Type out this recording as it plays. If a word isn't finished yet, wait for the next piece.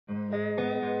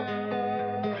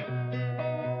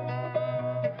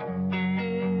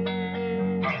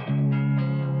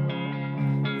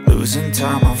losing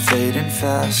time, I'm fading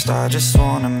fast. I just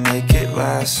wanna make it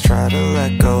last. Try to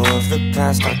let go of the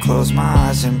past. I close my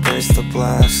eyes, embrace the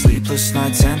blast. Sleepless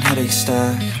nights and headaches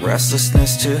stack.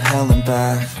 Restlessness to hell and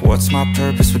back. What's my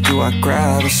purpose, what do I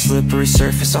grab? A slippery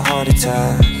surface, a heart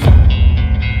attack.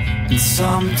 And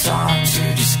sometimes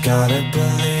you just gotta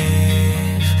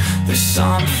believe there's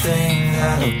something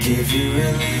that'll give you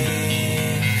relief.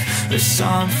 There's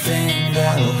something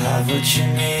that'll have what you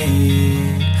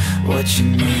need, what you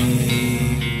need.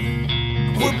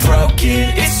 We're broken,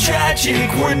 it's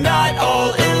tragic, we're not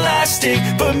all elastic,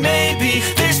 but maybe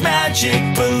there's magic,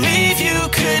 believe you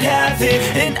could have it.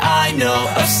 And I know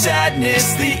of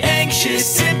sadness, the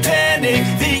anxious and panic,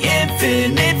 the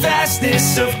infinite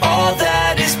vastness of all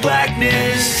that is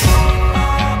blackness.